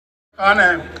खान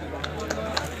है।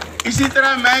 इसी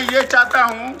तरह मैं ये चाहता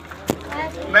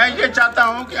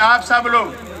हूँ कि आप सब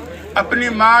लोग अपनी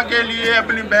माँ के लिए,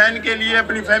 अपनी बहन के लिए,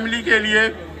 अपनी फैमिली के लिए,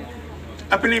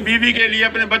 अपनी बीवी के लिए,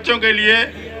 अपने बच्चों के लिए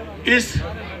इस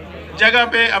जगह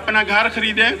पे अपना घर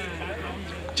खरीदें,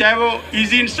 चाहे वो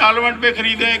इजी इंस्टॉलमेंट पे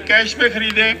खरीदें, कैश पे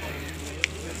खरीदें,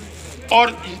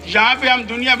 और यहाँ पे हम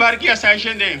दुनिया भर की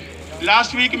आसाइशें दें।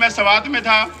 लास्ट वीक मैं सवात में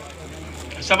था,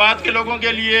 सवात के लोगों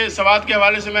के लिए, सवात के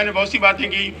हवाले से मैंने बहुत सी बातें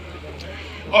की।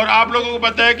 और आप लोगों को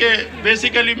पता है कि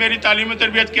बेसिकली मेरी तालीम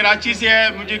तरबियत कराची से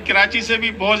है। मुझे कराची से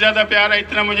भी बहुत ज़्यादा प्यार है,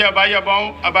 इतना मुझे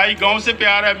आबाई गांव से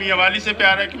प्यार है, मियाँ वाली से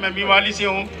प्यार है कि मैं मियाँ वाली से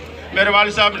हूँ। मेरे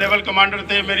वालिद साहब नेवल कमांडर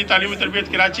थे, मेरी तालीम तरबियत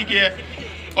कराची की है।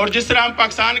 और जिस तरह हम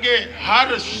पाकिस्तान के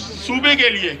हर सूबे के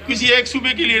लिए, किसी एक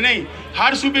सूबे के लिए नहीं,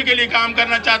 हर सूबे के लिए काम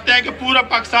करना चाहते हैं कि पूरा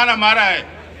पाकिस्तान हमारा है।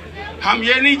 हम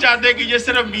ये नहीं चाहते कि ये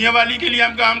सिर्फ मियाँ वाली के लिए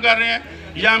हम काम कर रहे हैं,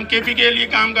 या हम KP के लिए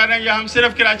काम कर रहे हैं, या हम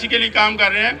सिर्फ कराची के लिए काम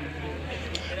कर रहे हैं।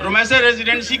 रोमैसा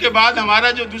रेजिडेंसी के बाद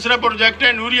हमारा जो दूसरा प्रोजेक्ट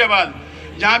है नूरियाबाद,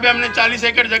 जहाँ पे हमने 40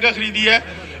 एकड़ जगह खरीदी है।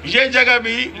 ये जगह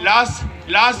भी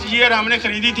लास्ट ईयर हमने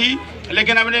खरीदी थी,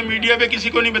 लेकिन हमने मीडिया पे किसी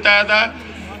को नहीं बताया था।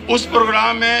 उस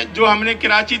प्रोग्राम में जो हमने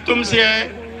कराची तुम से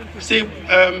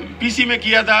PC में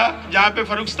किया था, जहाँ पे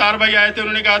फ़ारूक स्टार भाई आए थे,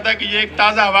 उन्होंने कहा था कि ये एक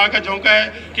ताज़ा हवा का झोंका है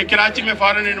कि कराची में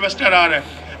फ़ॉरेन इन्वेस्टर आ रहा है।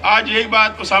 आज यही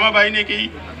बात उसामा भाई ने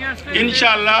की।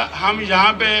 इंशाअल्लाह हम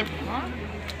यहाँ पे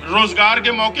रोज़गार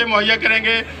के मौके मुहैया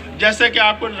करेंगे, जैसे कि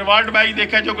आपको रिवार्ड बाइक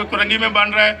देखा है जो कि कुरंगी में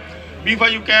बन रहा है,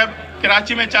 B4U कैब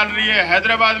कराची में चल रही है,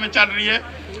 हैदराबाद में चल रही है,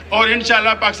 और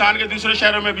इंशाअल्लाह पाकिस्तान के दूसरे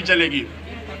शहरों में भी चलेगी।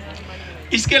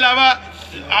 इसके अलावा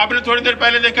आपने थोड़ी देर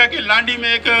पहले देखा कि लांडी में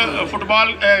एक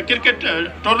फुटबॉल क्रिकेट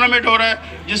टूर्नामेंट हो रहा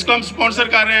है, जिसको हम स्पॉन्सर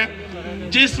कर रहे हैं।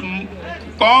 जिस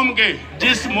कौम के,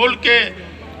 जिस मुल्क के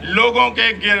लोगों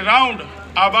के ग्राउंड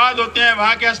आबाद होते हैं,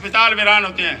 वहाँ के अस्पताल वीरान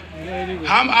होते हैं।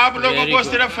 हम आप लोगों को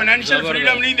सिर्फ फाइनेंशियल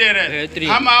फ्रीडम नहीं दे रहे,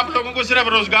 हम आप लोगों को सिर्फ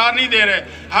रोज़गार नहीं दे रहे,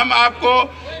 हम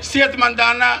आपको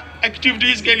सेहतमंदाना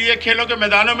एक्टिविटीज़ के लिए खेलों के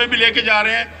मैदानों में भी लेके जा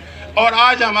रहे हैं। और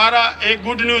आज हमारा एक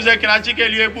गुड न्यूज़ है कराची के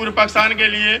लिए, पूरे पाकिस्तान के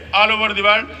लिए, ऑल ओवर द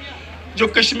वर्ल्ड, जो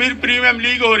कश्मीर प्रीमियम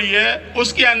लीग हो रही है,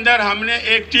 उसके अंदर हमने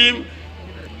एक टीम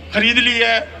खरीद ली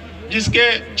है,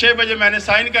 जिसके 6 बजे मैंने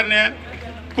साइन करने हैं,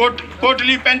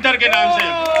 कोटली पैंथर के नाम से।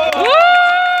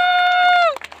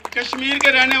 कश्मीर के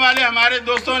रहने वाले हमारे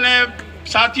दोस्तों ने,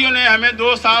 साथियों ने हमें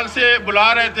 2 साल से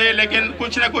बुला रहे थे, लेकिन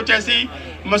कुछ ना कुछ ऐसी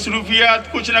मसरूफियत,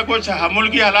 कुछ ना कुछ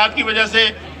मुल्की हालात की वजह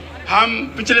से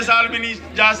हम पिछले साल भी नहीं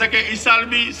जा सके। इस साल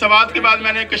भी सवात के बाद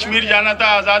मैंने कश्मीर जाना था,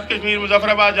 आज़ाद कश्मीर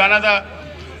मुजफ्फराबाद जाना था,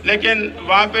 लेकिन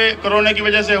वहाँ पे कोरोना की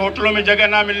वजह से होटलों में जगह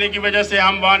ना मिलने की वजह से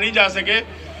हम वहाँ नहीं जा सके।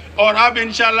 और अब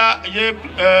इंशाल्लाह ये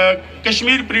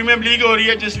कश्मीर प्रीमियम लीग हो रही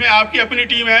है, जिसमें आपकी अपनी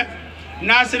टीम है।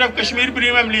 ना सिर्फ Kashmir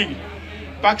premium league,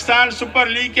 Pakistan super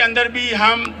league के अंदर भी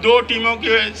हम 2 टीमों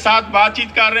के साथ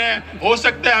बातचीत कर रहे हैं। हो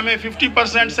सकता है हमें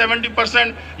 50%,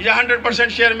 70% या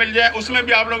 100% शेयर मिल जाए, उसमें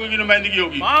भी आप लोगों की नुमाइंदगी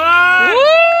होगी।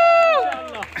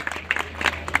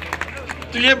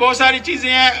 तो ये बहुत सारी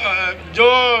चीज़ें हैं। जो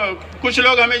कुछ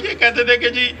लोग हमें ये कहते थे कि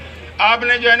जी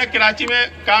आपने जो है ना कराची में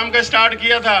काम का स्टार्ट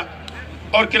किया था,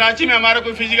 और कराची में हमारा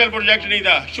कोई फिजिकल प्रोजेक्ट नहीं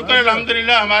था। शुक्र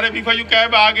अल्हम्दुलिल्लाह हमारे B4U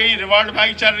कैब आ गई, रिवार्ड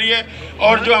बाइक चल रही है,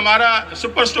 और जो हमारा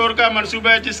सुपर स्टोर का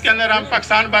मंसूबा है, जिसके अंदर हम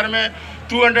पाकिस्तान भर में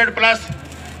 200+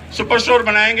 सुपर स्टोर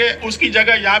बनाएंगे, उसकी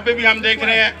जगह यहाँ पे भी हम देख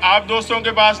रहे हैं। आप दोस्तों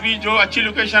के पास भी जो अच्छी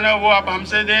लोकेशन है वो आप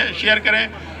हमसे दें, शेयर करें,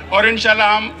 और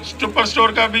इंशाल्लाह हम सुपर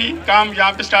स्टोर का भी काम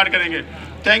यहाँ पे स्टार्ट करेंगे।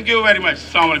 Thank you very much.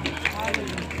 अस्सलाम वालेकुम।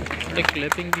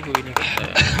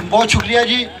 बहुत शुक्रिया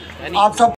जी आप सब।